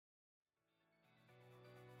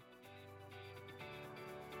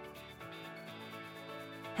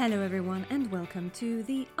Hello everyone and welcome to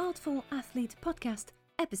the Artful Athlete Podcast,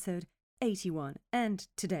 episode 81. And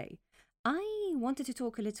today, I wanted to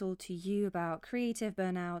talk a little to you about creative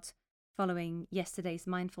burnout following yesterday's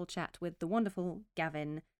mindful chat with the wonderful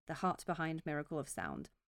Gavin, the heart behind Miracle of Sound.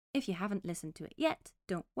 If you haven't listened to it yet,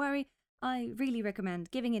 don't worry. I really recommend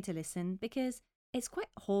giving it a listen because it's quite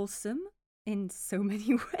wholesome in so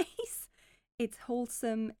many ways. It's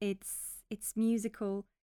wholesome, it's musical,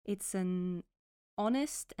 it's an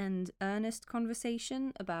honest and earnest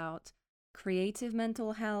conversation about creative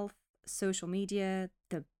mental health, social media,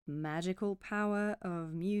 the magical power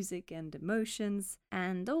of music and emotions,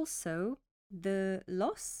 and also the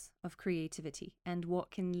loss of creativity and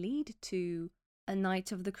what can lead to a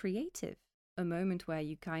night of the creative, a moment where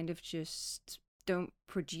you kind of just don't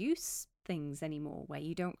produce things anymore, where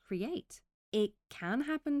you don't create. It can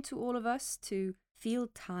happen to all of us to feel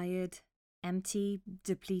tired, empty,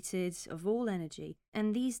 depleted of all energy.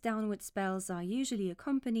 And these downward spells are usually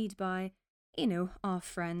accompanied by, our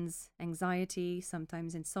friends, anxiety,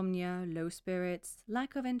 sometimes insomnia, low spirits,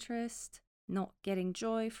 lack of interest, not getting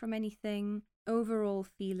joy from anything, overall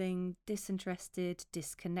feeling disinterested,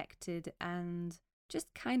 disconnected, and just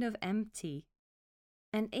kind of empty.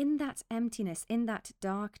 And in that emptiness, in that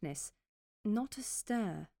darkness, not a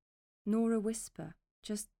stir, nor a whisper,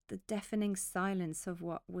 just the deafening silence of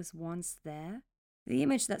what was once there. The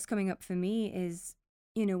image that's coming up for me is,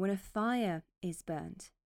 when a fire is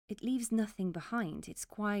burnt, it leaves nothing behind. It's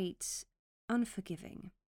quite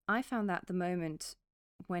unforgiving. I found that the moment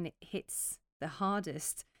when it hits the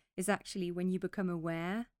hardest is actually when you become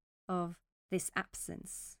aware of this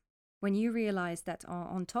absence. When you realize that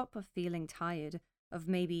on top of feeling tired, of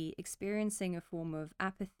maybe experiencing a form of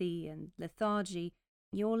apathy and lethargy,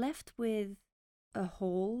 you're left with a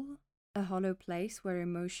hollow place where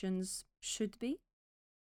emotions should be,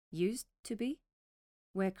 used to be,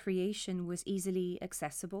 where creation was easily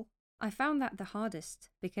accessible. I found that the hardest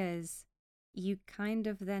because you kind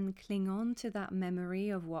of then cling on to that memory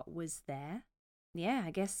of what was there. Yeah,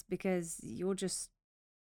 I guess because you're just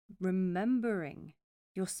remembering.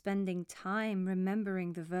 You're spending time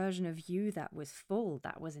remembering the version of you that was full,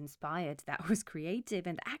 that was inspired, that was creative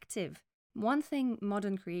and active. One thing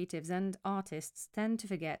modern creatives and artists tend to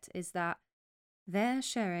forget is that they're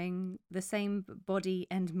sharing the same body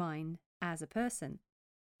and mind as a person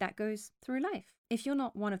that goes through life. If you're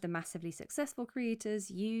not one of the massively successful creators,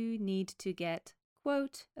 you need to get,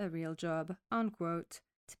 quote, a real job, unquote,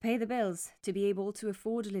 to pay the bills, to be able to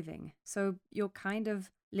afford living. So you're kind of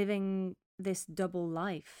living this double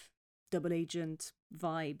life, double agent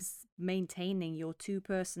vibes, maintaining your two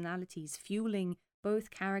personalities, fueling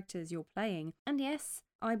both characters you're playing. And yes,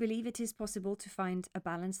 I believe it is possible to find a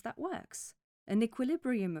balance that works. An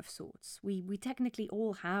equilibrium of sorts. We technically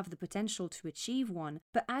all have the potential to achieve one,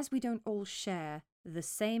 but as we don't all share the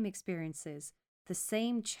same experiences, the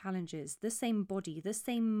same challenges, the same body, the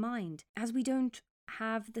same mind, as we don't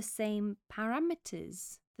have the same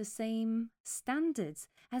parameters, the same standards,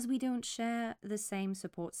 as we don't share the same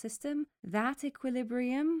support system, that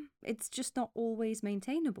equilibrium, it's just not always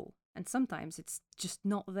maintainable. And sometimes it's just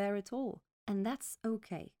not there at all. And that's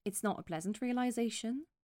okay. It's not a pleasant realization,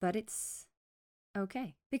 but it's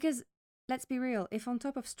okay. Because let's be real, if on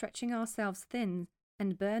top of stretching ourselves thin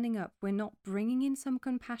and burning up, we're not bringing in some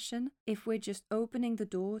compassion, if we're just opening the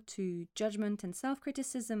door to judgment and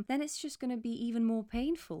self-criticism, then it's just going to be even more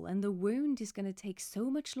painful and the wound is going to take so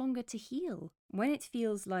much longer to heal. When it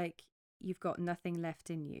feels like you've got nothing left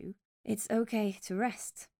in you, it's okay to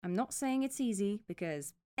rest. I'm not saying it's easy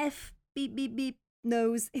because beep beep beep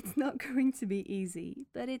knows it's not going to be easy,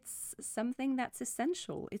 but it's something that's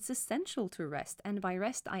essential. It's essential to rest, and by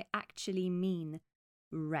rest I actually mean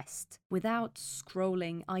rest without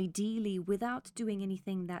scrolling, ideally without doing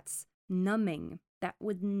anything that's numbing, that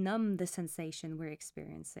would numb the sensation we're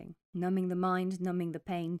experiencing, numbing the mind, numbing the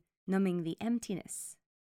pain, numbing the emptiness,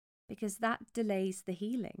 because that delays the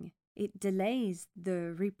healing. It delays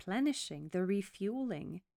the replenishing, the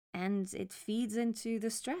refueling. And it feeds into the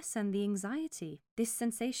stress and the anxiety. This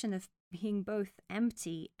sensation of being both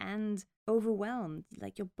empty and overwhelmed,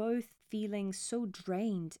 like you're both feeling so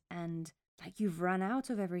drained and like you've run out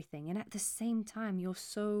of everything. And at the same time, you're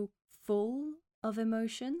so full of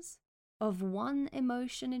emotions, of one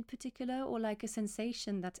emotion in particular, or like a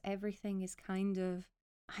sensation that everything is kind of,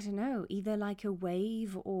 either like a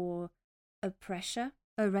wave or a pressure.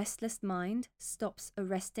 A restless mind stops a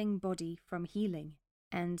resting body from healing.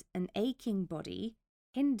 And an aching body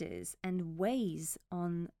hinders and weighs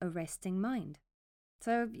on a resting mind.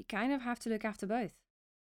 So you kind of have to look after both.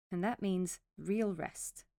 And that means real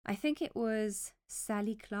rest. I think it was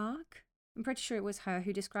Sally Clark I'm pretty sure it was her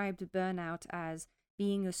who described burnout as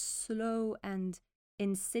being a slow and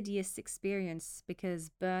insidious experience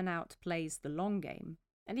because burnout plays the long game.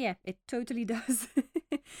 And yeah, it totally does.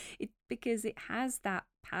 Because it has that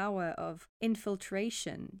power of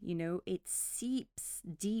infiltration, it seeps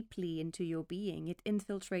deeply into your being. It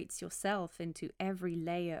infiltrates yourself into every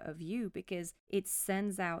layer of you because it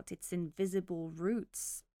sends out its invisible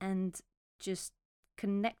roots and just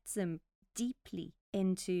connects them deeply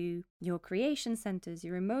into your creation centers,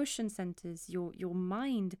 your emotion centers, your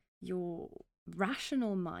mind, your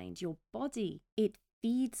rational mind, your body. It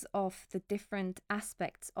feeds off the different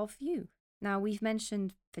aspects of you. Now, we've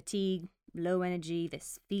mentioned fatigue, low energy,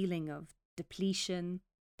 this feeling of depletion.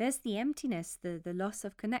 There's the emptiness, the loss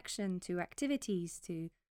of connection to activities, to,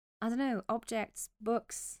 I don't know, objects,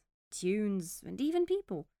 books, tunes, and even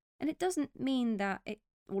people. And it doesn't mean that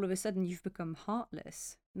all of a sudden you've become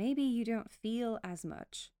heartless. Maybe you don't feel as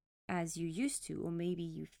much as you used to, or maybe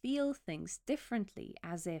you feel things differently,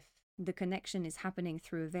 as if the connection is happening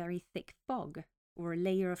through a very thick fog or a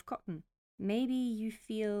layer of cotton. Maybe you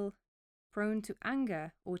feel prone to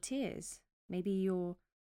anger or tears. Maybe you're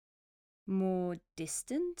more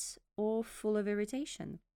distant or full of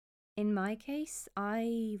irritation. In my case,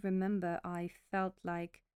 I remember I felt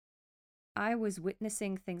like I was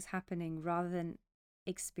witnessing things happening rather than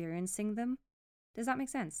experiencing them. Does that make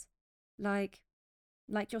sense? Like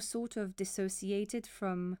you're sort of dissociated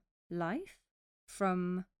from life,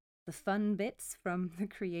 from the fun bits, from the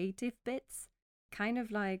creative bits, kind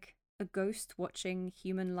of like a ghost watching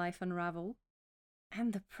human life unravel.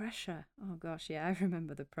 And the pressure, oh gosh, yeah, I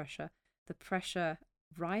remember the pressure. The pressure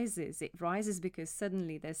rises. It rises because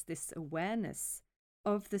suddenly there's this awareness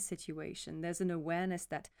of the situation. There's an awareness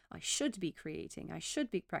that I should be creating. I should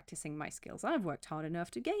be practicing my skills. I've worked hard enough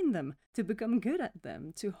to gain them, to become good at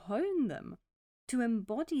them, to hone them, to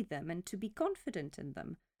embody them, and to be confident in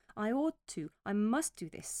them. I ought to. I must do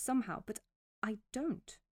this somehow, but I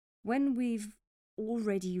don't. When we've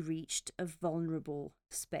already reached a vulnerable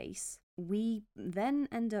space, we then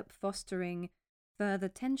end up fostering further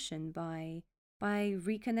tension by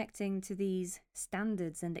reconnecting to these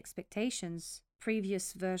standards and expectations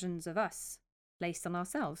previous versions of us placed on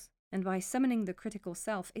ourselves. And by summoning the critical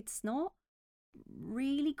self, it's not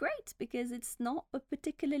really great because it's not a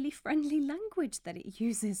particularly friendly language that it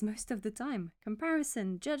uses most of the time.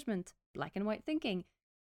 Comparison, judgment, black and white thinking,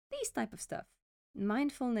 these type of stuff.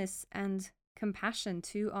 Mindfulness and compassion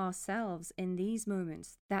to ourselves in these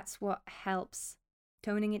moments, that's what helps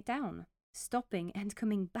toning it down, stopping and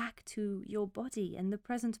coming back to your body and the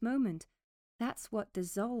present moment. That's what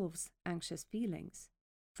dissolves anxious feelings.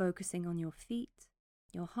 Focusing on your feet,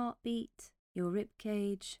 your heartbeat, your rib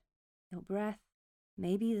cage, your breath,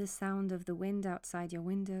 maybe the sound of the wind outside your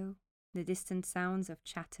window, the distant sounds of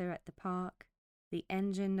chatter at the park, the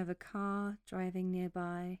engine of a car driving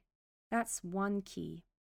nearby. That's one key,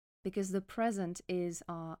 because the present is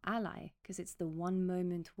our ally, because it's the one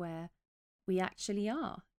moment where we actually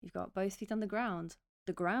are. You've got both feet on the ground.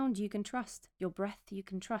 The ground you can trust, your breath you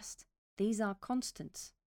can trust. These are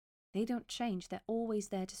constants. They don't change. They're always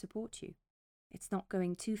there to support you. It's not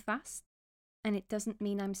going too fast, and it doesn't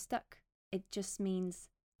mean I'm stuck. It just means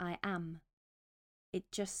I am. It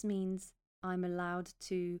just means I'm allowed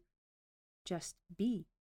to just be.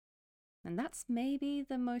 And that's maybe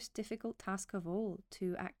the most difficult task of all,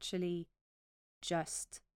 to actually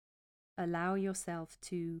just allow yourself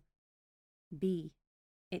to be.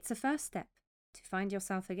 It's a first step to find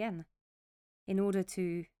yourself again, in order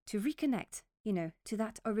to reconnect, to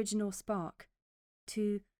that original spark,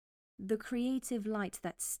 to the creative light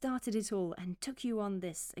that started it all and took you on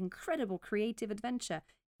this incredible creative adventure.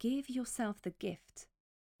 Give yourself the gift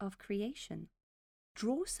of creation.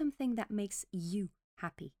 Draw something that makes you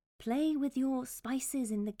happy. Play with your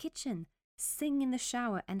spices in the kitchen. Sing in the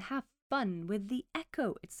shower and have fun with the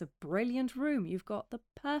echo. It's a brilliant room. You've got the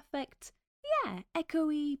perfect,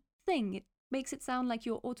 echoey thing. It makes it sound like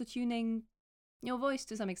you're auto-tuning your voice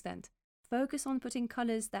to some extent. Focus on putting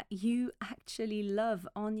colors that you actually love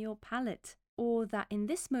on your palette, or that in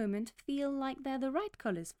this moment feel like they're the right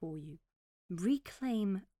colors for you.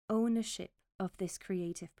 Reclaim ownership of this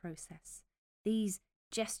creative process. These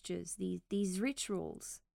gestures, these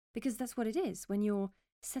rituals, because that's what it is when you're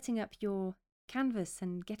setting up your canvas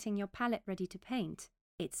and getting your palette ready to paint.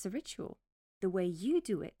 It's a ritual. The way you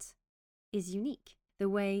do it is unique. The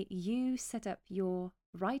way you set up your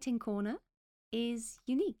writing corner is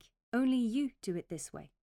unique. Only you do it this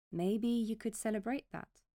way. Maybe you could celebrate that.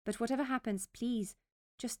 But whatever happens, please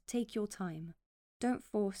just take your time. Don't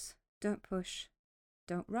force, don't push,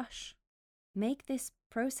 don't rush. Make this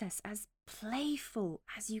process as playful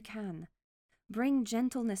as you can. Bring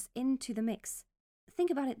gentleness into the mix. Think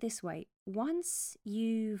about it this way. Once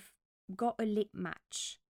you've got a lit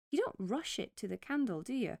match, you don't rush it to the candle,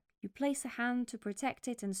 do you? You place a hand to protect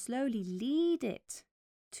it and slowly lead it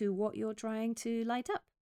to what you're trying to light up.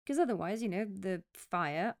 Because otherwise, the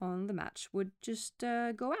fire on the match would just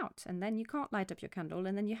go out, and then you can't light up your candle,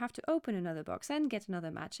 and then you have to open another box and get another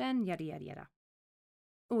match, and yada yada yada.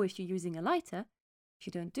 Or if you're using a lighter, if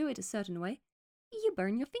you don't do it a certain way, you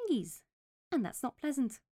burn your fingies. And that's not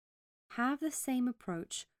pleasant. Have the same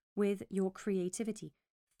approach with your creativity.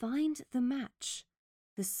 Find the match,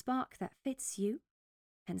 the spark that fits you,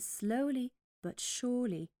 and slowly but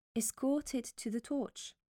surely escort it to the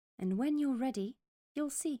torch. And when you're ready, you'll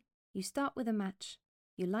see. You start with a match,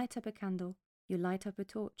 you light up a candle, you light up a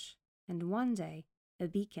torch, and one day, a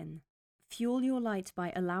beacon. Fuel your light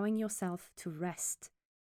by allowing yourself to rest.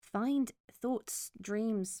 Find thoughts,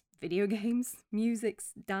 dreams, video games,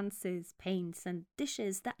 musics, dances, paints, and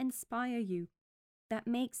dishes that inspire you, that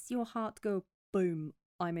makes your heart go, boom,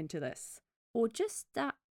 I'm into this. Or just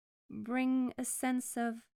that bring a sense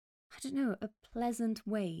of, a pleasant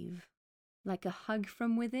wave, like a hug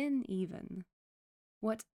from within even.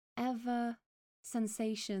 Whatever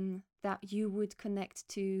sensation that you would connect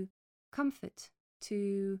to comfort,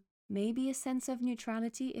 to maybe a sense of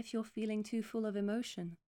neutrality if you're feeling too full of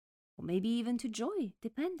emotion, or maybe even to joy,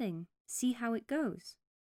 depending. See how it goes.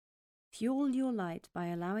 Fuel your light by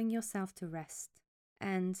allowing yourself to rest.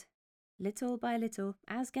 And little by little,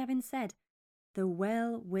 as Gavin said, the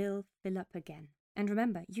well will fill up again. And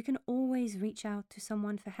remember, you can always reach out to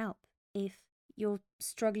someone for help if you're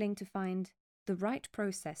struggling to find the right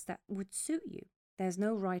process that would suit you. There's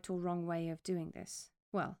no right or wrong way of doing this.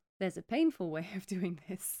 Well, there's a painful way of doing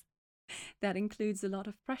this that includes a lot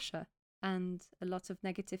of pressure and a lot of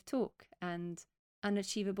negative talk and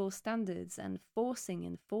unachievable standards and forcing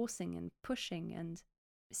and pushing and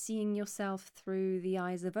seeing yourself through the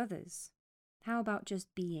eyes of others. How about just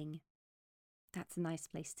being? That's a nice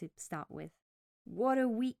place to start with. What a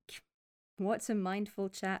week. What a mindful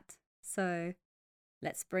chat. So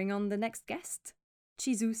let's bring on the next guest.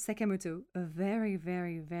 Chizu Sakamoto, a very,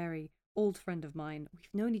 very, very old friend of mine.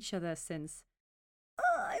 We've known each other since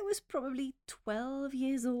I was probably 12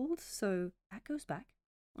 years old, so that goes back.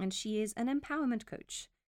 And she is an empowerment coach.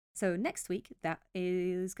 So next week, that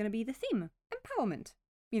is going to be the theme. Empowerment.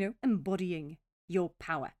 Embodying your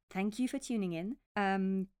power. Thank you for tuning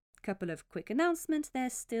in. Couple of quick announcements.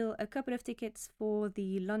 There's still a couple of tickets for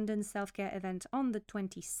the London self-care event on the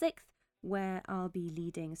 26th, where I'll be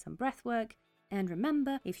leading some breathwork. And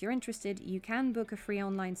remember, if you're interested, you can book a free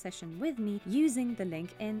online session with me using the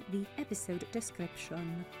link in the episode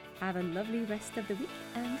description. Have a lovely rest of the week,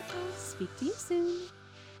 and I'll speak to you soon.